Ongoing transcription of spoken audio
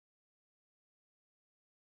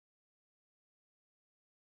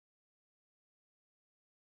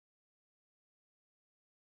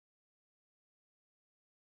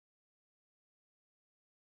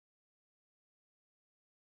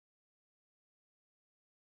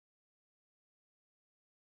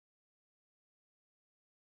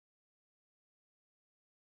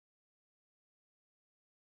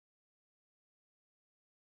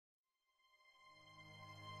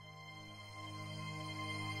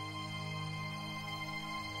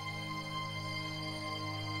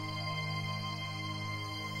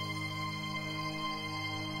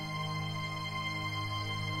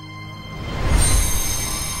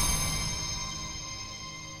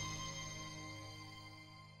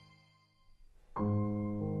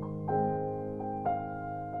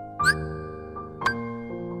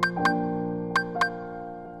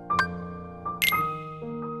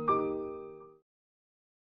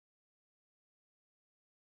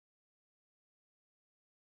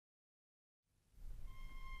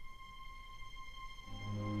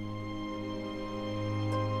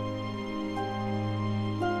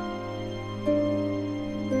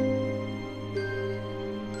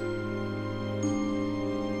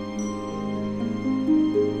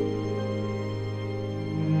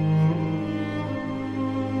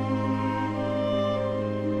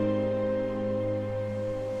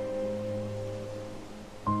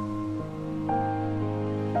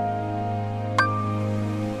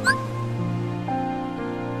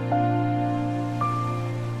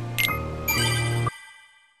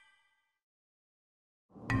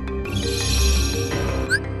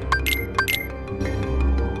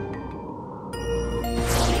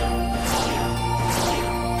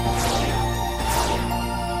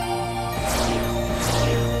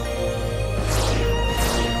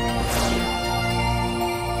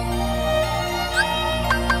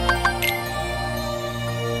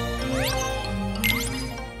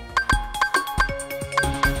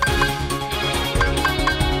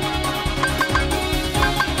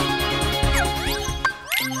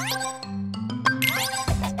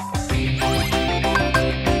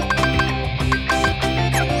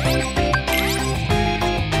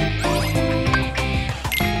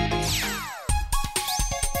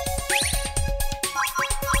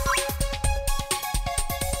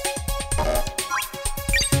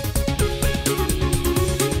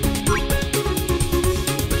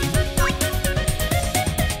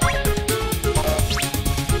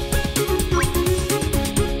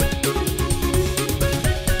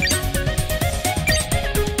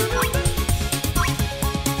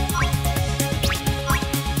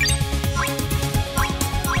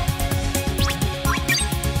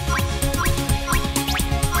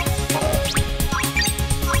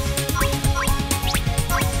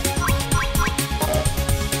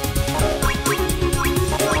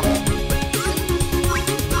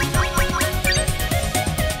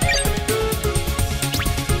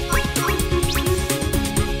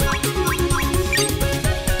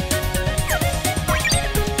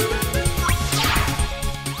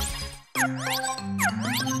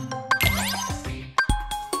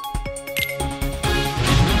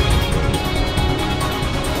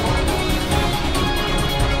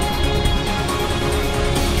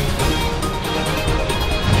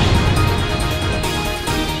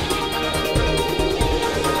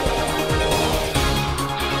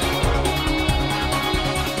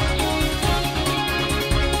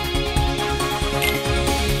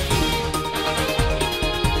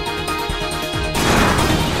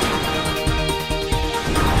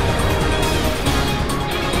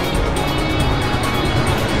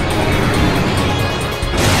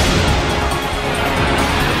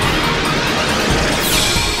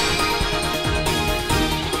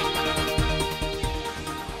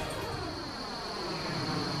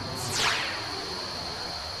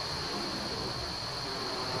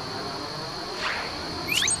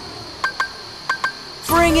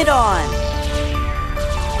Bring it on!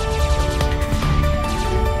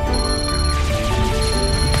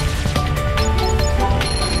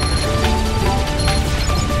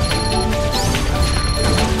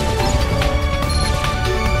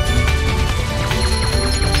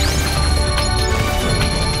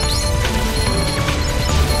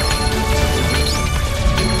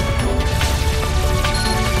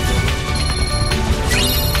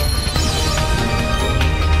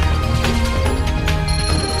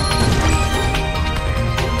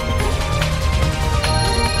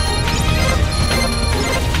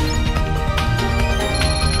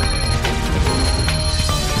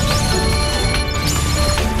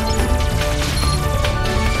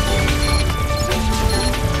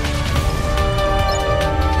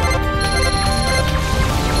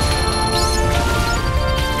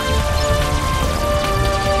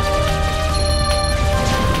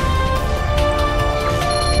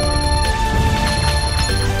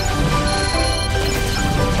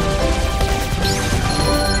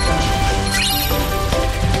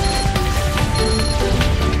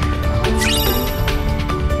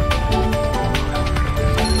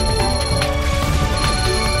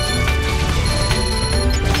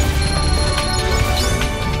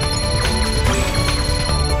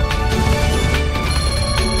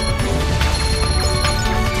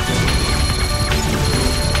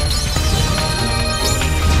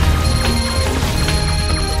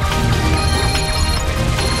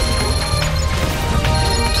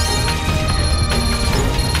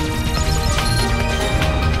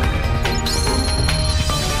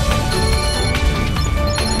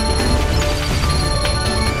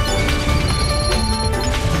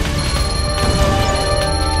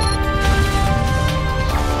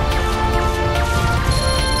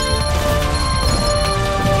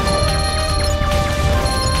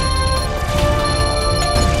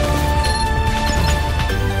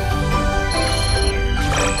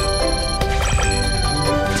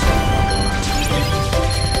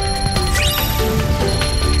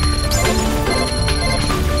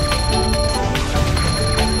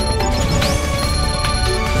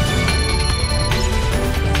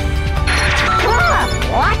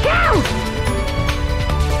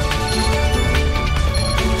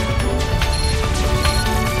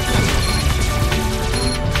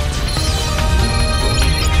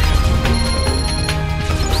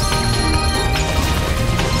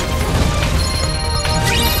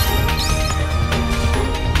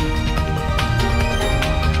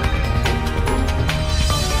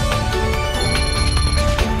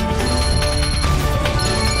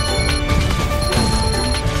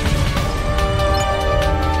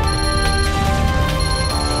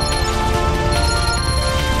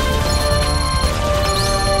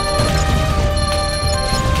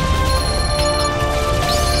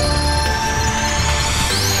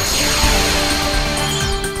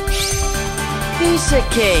 Piece of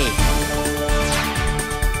cake.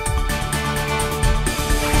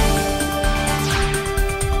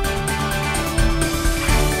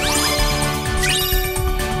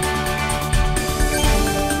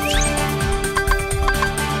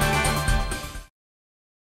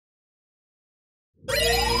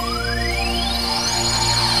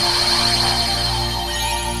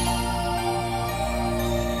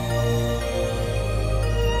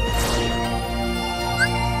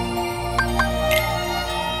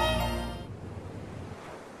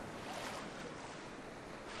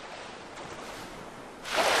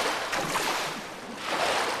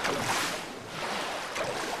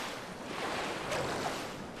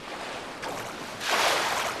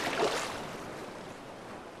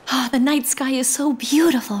 The night sky is so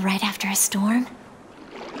beautiful right after a storm.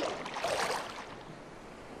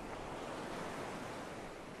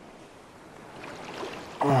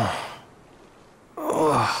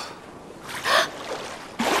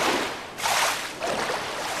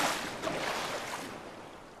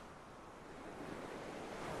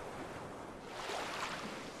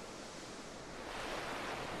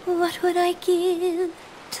 What would I give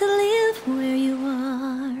to live where you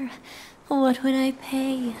are? What would I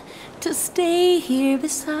pay to stay here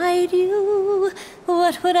beside you?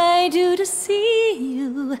 What would I do to see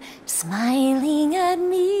you smiling at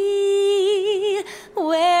me?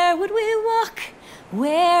 Where would we walk?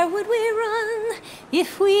 Where would we run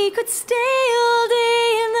if we could stay all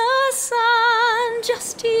day in the sun?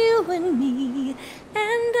 Just you and me,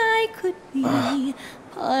 and I could be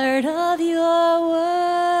part of your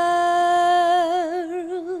world.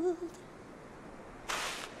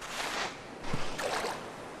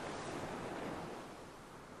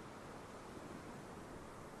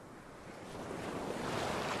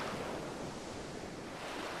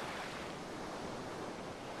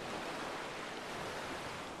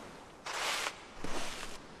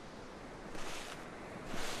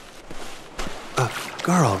 A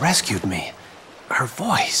girl rescued me. Her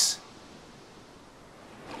voice.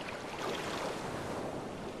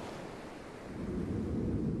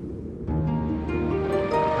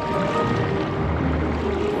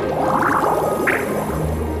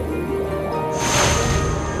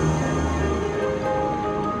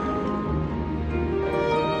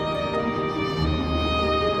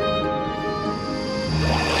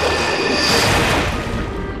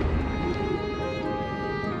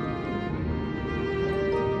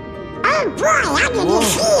 Oh boy, I didn't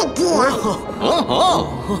see it, dear.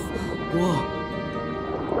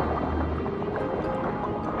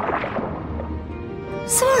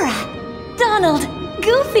 Sora! Donald!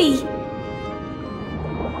 Goofy!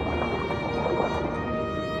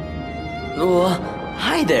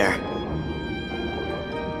 Hi there.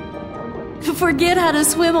 Forget how to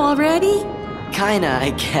swim already? Kinda,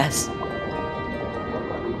 I guess.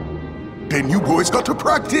 Then you boys got to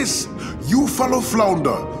practice. You follow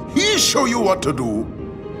Flounder. He'll show you what to do.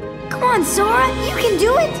 Come on, Sora, you can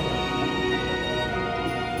do it.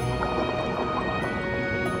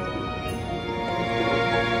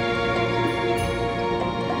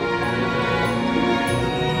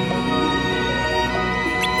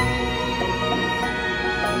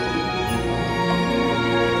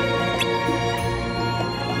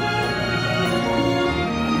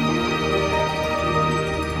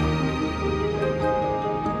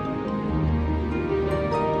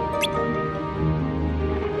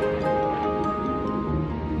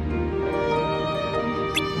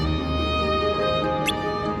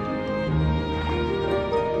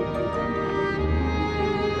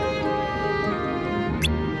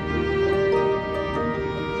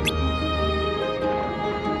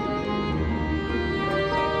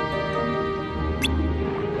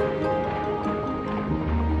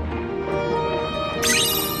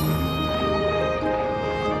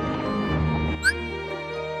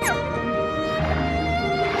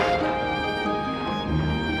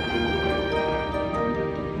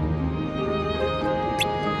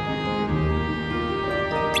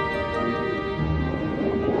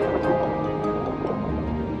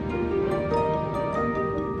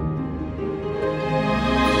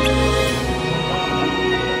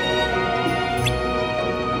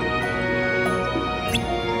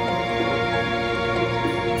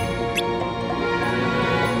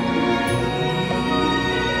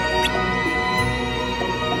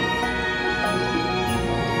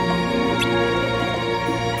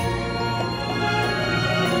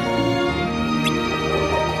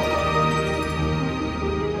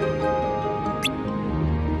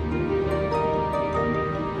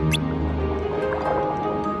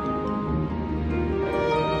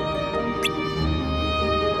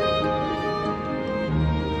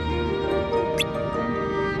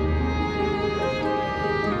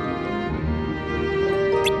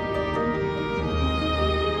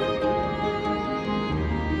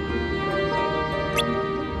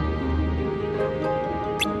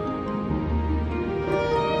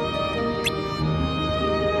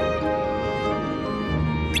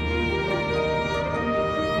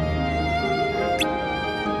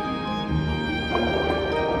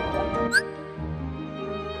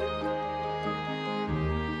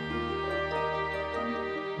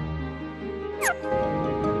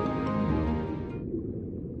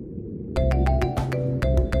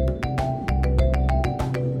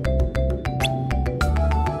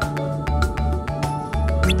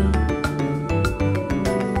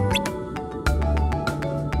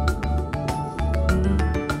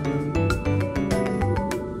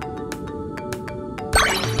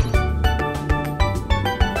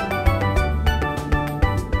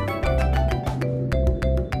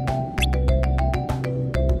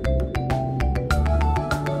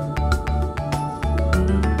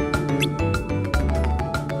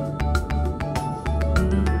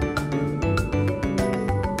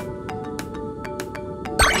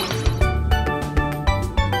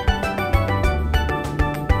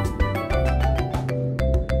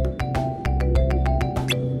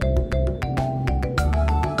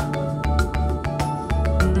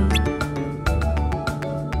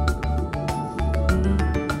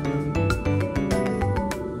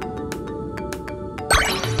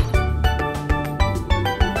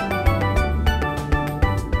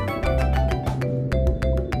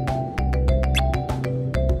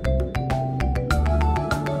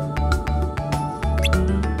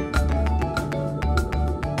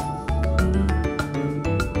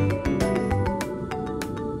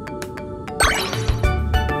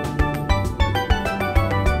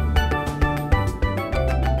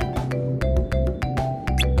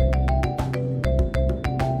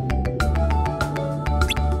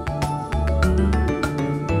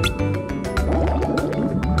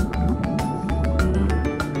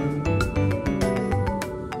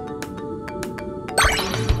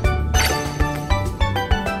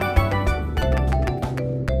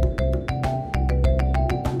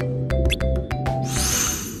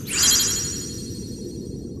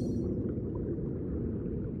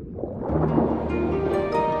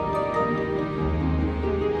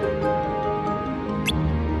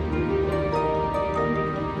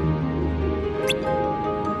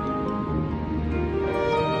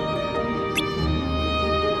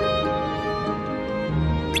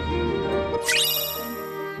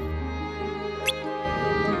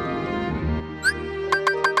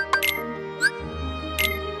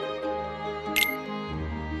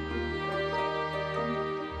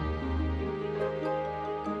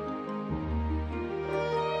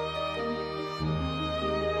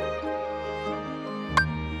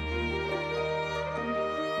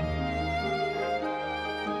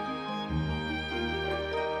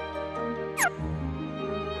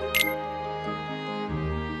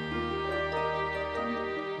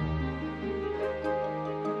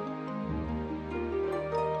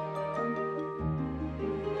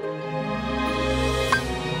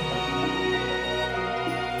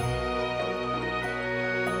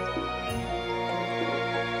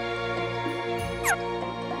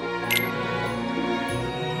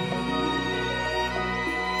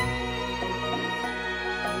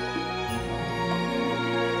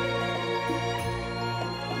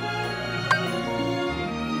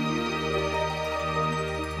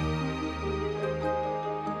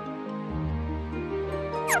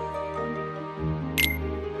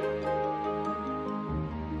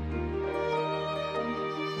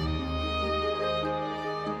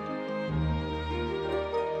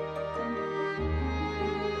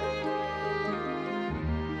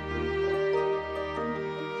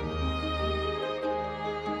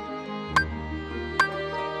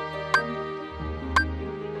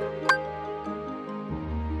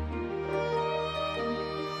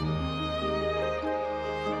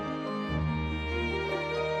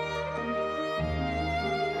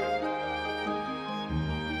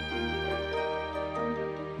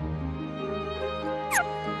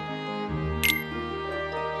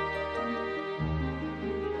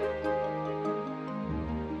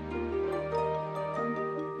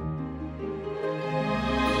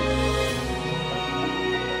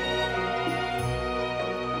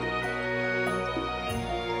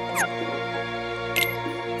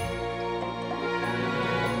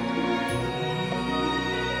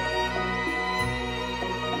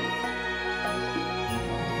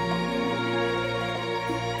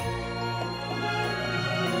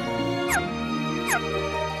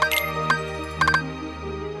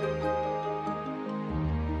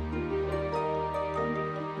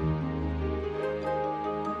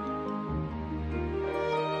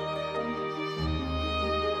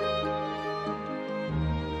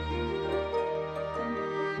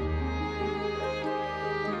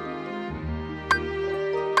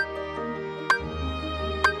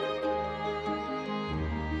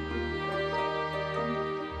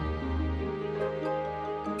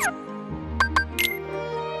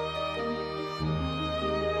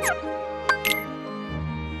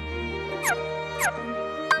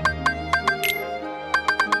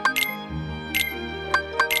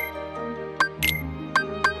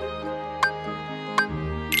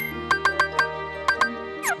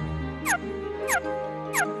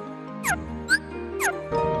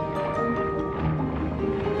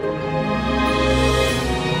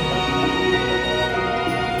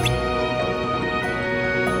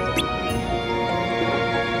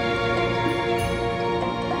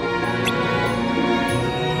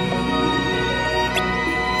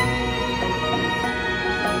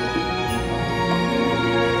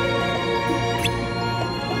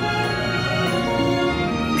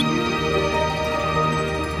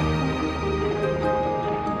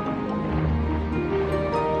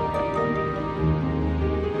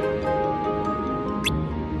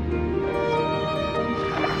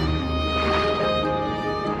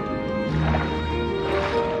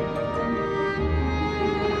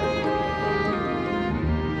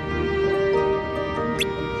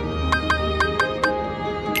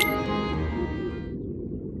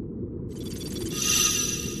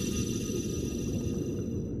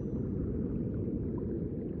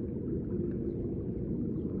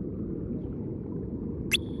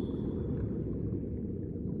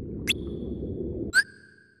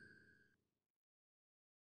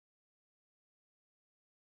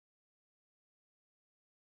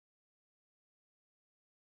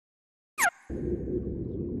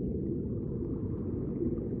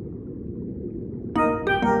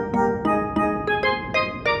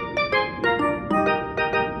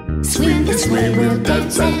 Swing this way, we'll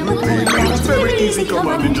dance and we'll play. Now it's very easy, come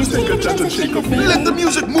on and just take a chance and shake a thing. Let the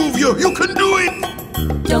music move you, you can do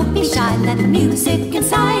it! Don't be shy, let the music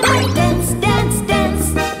inside. Dance, dance, dance.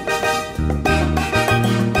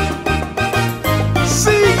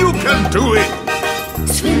 See, you can do it!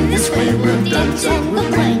 Swing this way, we'll dance and we'll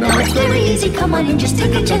play. Now it's very easy, come on and just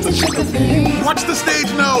take a chance and shake a thing. Watch the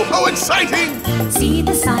stage now, how exciting! See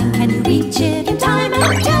the sign, can you reach it in time?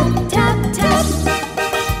 And tap, tap, tap.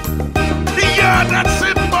 Yeah, that's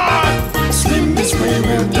it, man! Swing this way,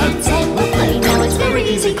 we'll dance and we'll play. Now it's very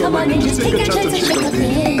easy, come on and just take a chance and shake a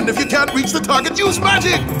thing. And if you can't reach the target, use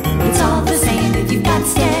magic! It's all the same if you've got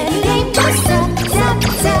steady aim. Just zap, zap,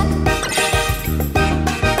 zap.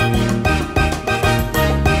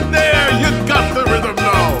 There, you got the rhythm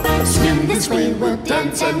now! Swing this way, we'll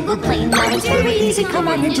dance and we'll play. Now it's very easy, come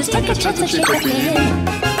on and just take a chance and shake a thing.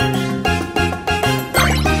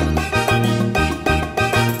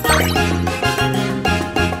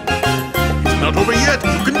 Not over yet,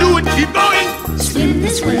 you can do it, keep going! Swing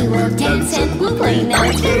this way, we'll dance and we'll play. Now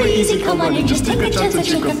it's very easy, come on and just take a chance and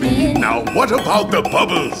shake a thing. Now what about the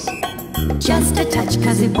bubbles? Just a touch,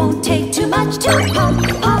 cause it won't take too much to pop,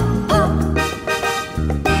 pop, pop.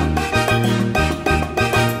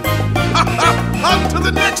 Ha ha! On to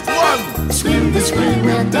the next one! Swing this way,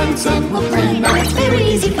 we'll dance and we'll play. Now it's very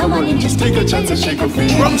easy, come on and just take a chance and shake a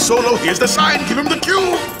thing. Drum solo, here's the sign, give him the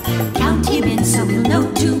cue! Count him in so we'll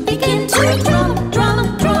know to begin to drum,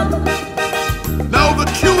 drum, drum. Now the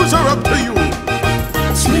cues are up to you!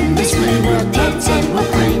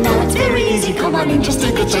 on in, just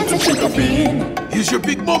take a chance and shake a fin. Here's your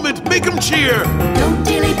big moment. Make them cheer. Don't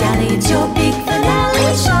dilly-dally, it's your big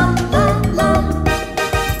finale. Sha-la-la.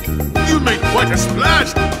 You made quite a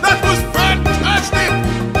splash. That was fantastic.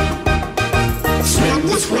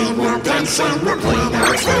 Swim, we'll dance and we'll play.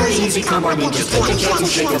 Now it's very easy, come on in, just take a chance and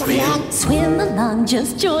shake a fin. Swim along,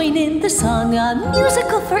 just join in the song. A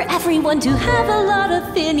musical for everyone to have a lot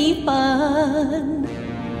of finny fun.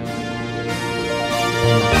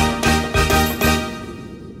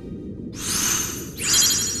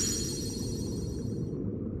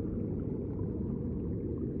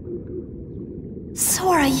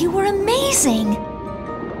 Sora, you were amazing!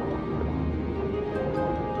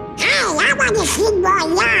 Hey, I want to see more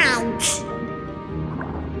lines.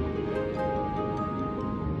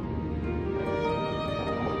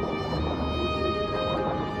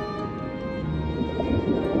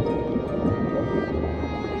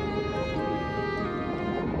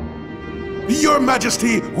 Your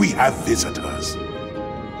Majesty, we have visitors.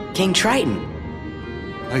 King Triton.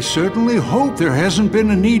 I certainly hope there hasn't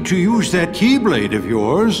been a need to use that keyblade of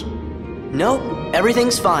yours. Nope,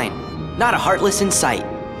 everything's fine. Not a heartless in sight.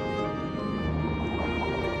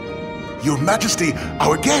 Your Majesty,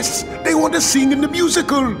 our guests, they want to sing in the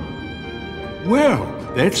musical. Well,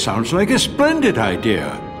 that sounds like a splendid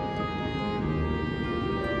idea.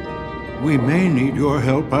 We may need your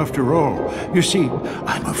help after all. You see,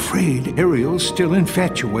 I'm afraid Ariel's still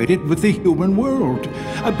infatuated with the human world.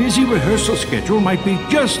 A busy rehearsal schedule might be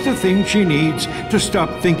just the thing she needs to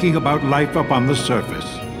stop thinking about life up on the surface.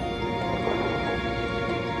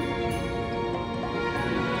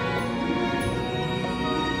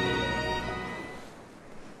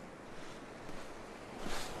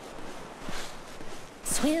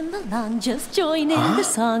 Swim along, just join in the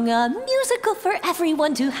song. A musical for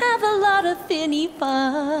everyone to have a lot of finny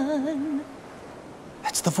fun.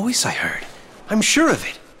 That's the voice I heard. I'm sure of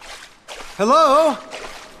it. Hello?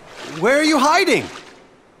 Where are you hiding?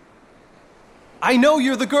 I know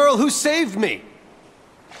you're the girl who saved me.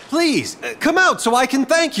 Please, come out so I can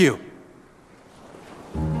thank you.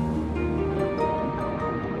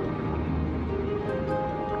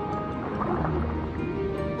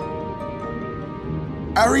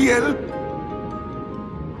 Ariel?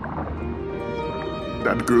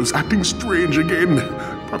 That girl's acting strange again.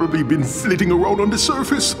 Probably been flitting around on the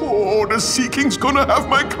surface. Oh, the Sea King's gonna have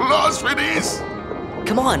my claws for this.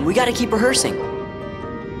 Come on, we gotta keep rehearsing.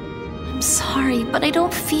 I'm sorry, but I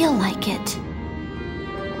don't feel like it.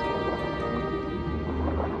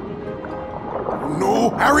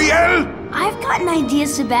 No, Ariel! I've got an idea,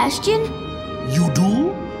 Sebastian. You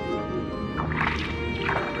do?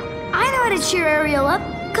 I know how to cheer Ariel up.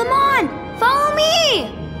 Come on, follow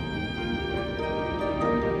me!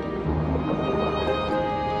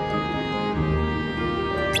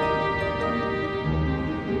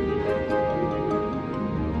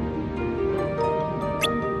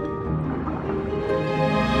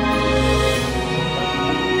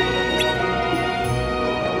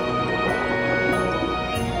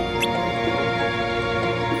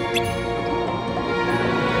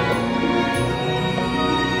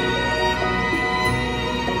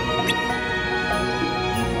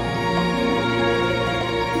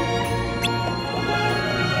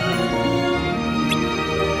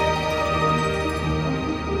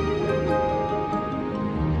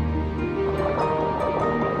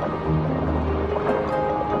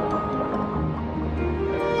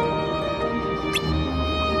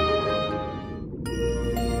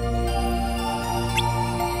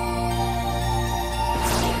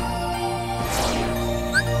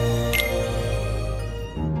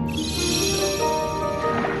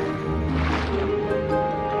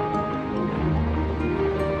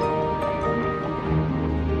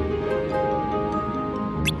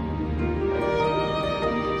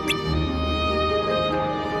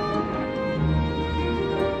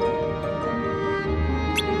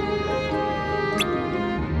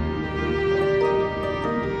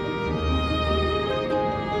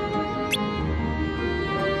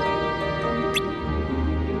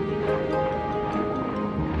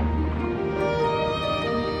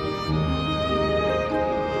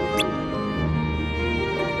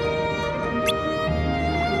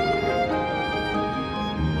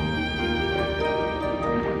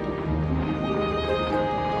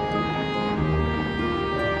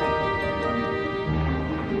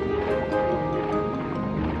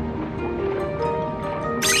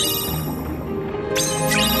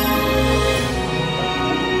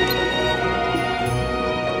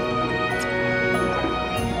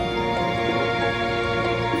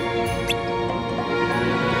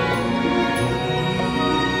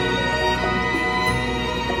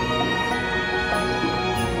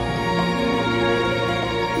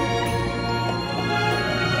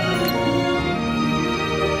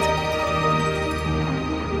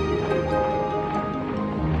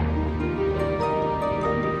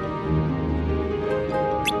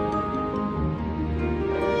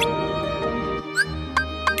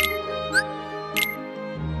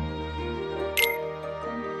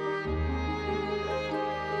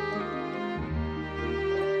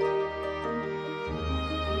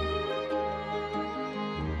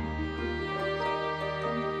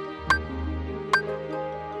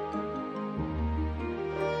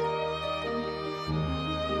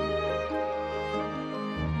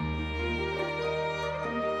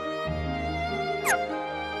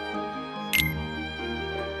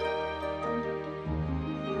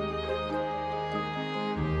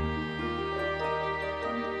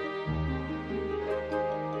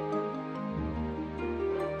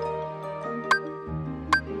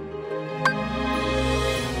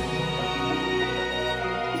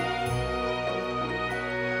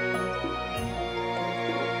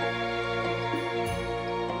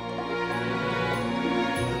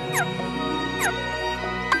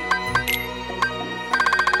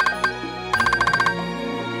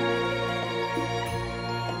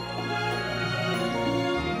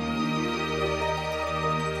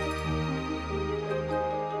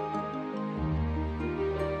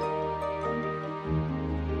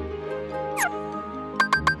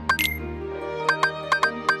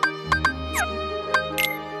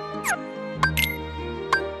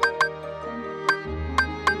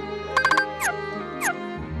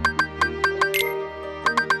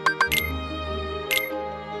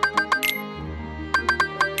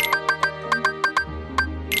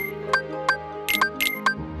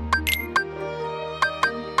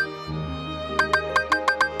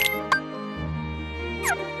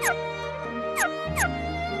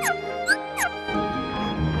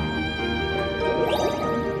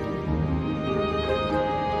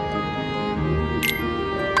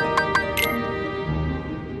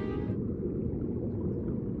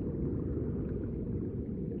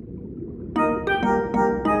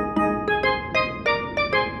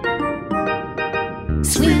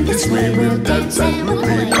 Swing this way, we'll dance and we'll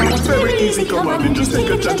play. It's very easy, come on and just take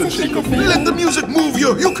a chance and shake a thing. Let the music move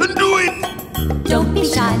you. You can do it. Don't be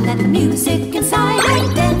shy, let the music inside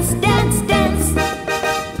and dance, dance, dance.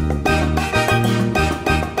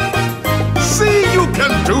 See, you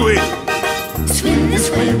can do it. Swing this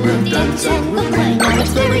way, we'll dance and we'll play. Now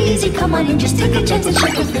it's very easy, come on and just take a chance and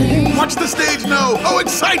shake a thing. Watch the stage now. How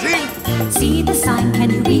exciting. See the sign, can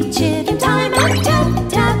you reach it in time? And tap,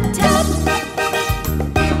 tap, tap.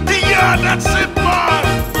 Yeah, that's it, man.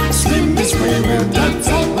 Swing this way, we'll dance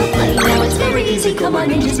and we'll play. Now it's very easy, come on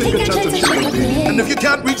and just take a chance and shake a thing. And if you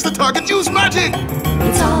can't reach the target, use magic.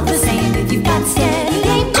 It's all the same if you've got steady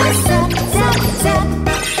aim. Just zap, zap, zap.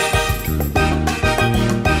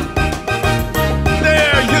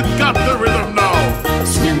 There, you got the rhythm now.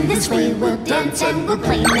 Swing this way, we'll dance and we'll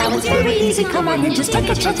play. Now it's very easy, come on and just take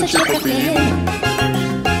a chance and shake a thing.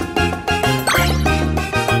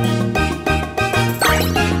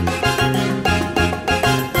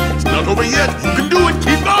 Over yet. You can do it.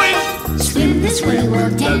 Keep going. Swing this way, we'll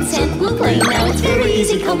dance and we'll play. Now it's very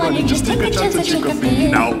easy, come on and just take a chance and shake a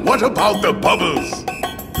thing. Now, what about the bubbles?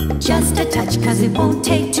 Just a touch, cause it won't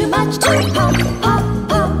take too much to pop, pop,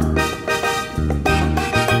 pop.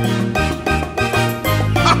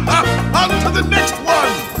 On to the next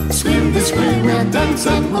one. Swing this way, we'll dance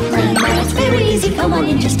and we'll play. Now it's very easy, come on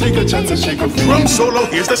and just take a chance and shake a thing. Drum solo.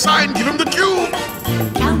 Here's the sign. Give him the cue.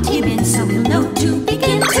 Count him in so we'll know to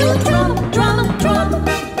begin to drum, drum, drum.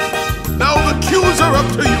 Now the cues are up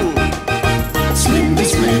to you. Swing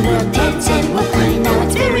this way, we'll dance and we'll play. Now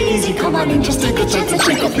it's very easy, come on and just take a chance and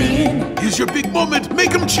shake a thing. Here's your big moment.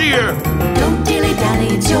 Make him cheer. Don't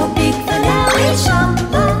dilly-dally, it's your big finale.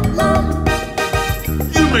 Sha-la-la.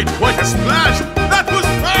 You made quite a splash. That was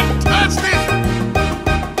fantastic.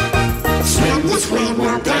 Swing this way,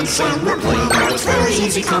 we'll dance and we'll play. Now it's very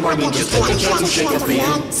easy, come on and just take a chance and shake a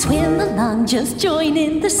thing. Swim along, just join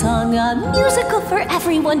in the song. A musical for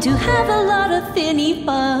everyone to have a lot of finny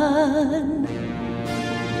fun.